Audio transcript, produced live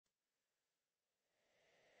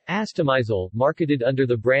Astemizole, marketed under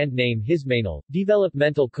the brand name Hismanol,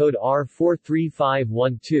 developmental code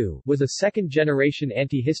R43512, was a second-generation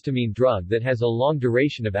antihistamine drug that has a long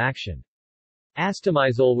duration of action.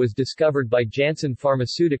 Astemizole was discovered by Janssen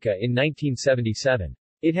Pharmaceutica in 1977.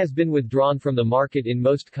 It has been withdrawn from the market in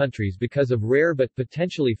most countries because of rare but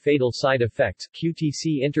potentially fatal side effects,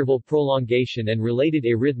 QTc interval prolongation and related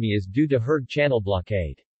arrhythmias due to hERG channel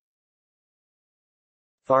blockade.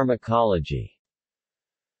 Pharmacology.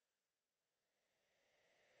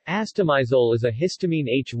 Astemizole is a histamine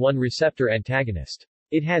H1 receptor antagonist.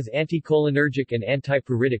 It has anticholinergic and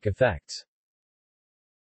antipruritic effects.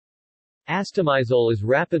 Astemizole is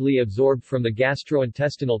rapidly absorbed from the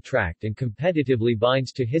gastrointestinal tract and competitively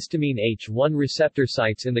binds to histamine H1 receptor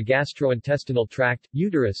sites in the gastrointestinal tract,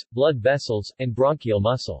 uterus, blood vessels, and bronchial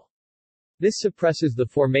muscle. This suppresses the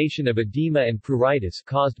formation of edema and pruritus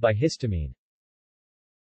caused by histamine.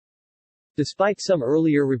 Despite some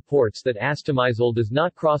earlier reports that astemizole does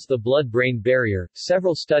not cross the blood-brain barrier,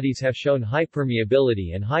 several studies have shown high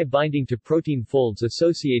permeability and high binding to protein folds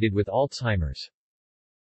associated with Alzheimer's.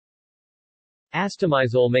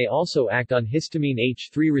 Astemizole may also act on histamine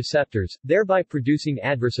H3 receptors, thereby producing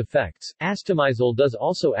adverse effects. Astemizole does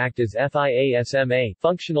also act as FIASMA,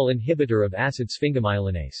 functional inhibitor of acid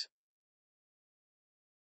sphingomyelinase.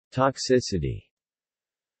 Toxicity.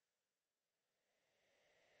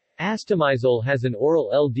 Astemizole has an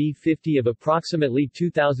oral LD50 of approximately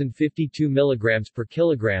 2052 mg per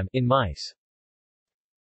kilogram in mice.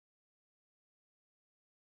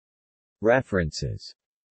 References.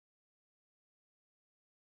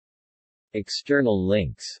 External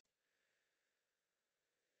links.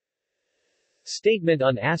 Statement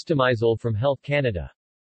on Astemizole from Health Canada.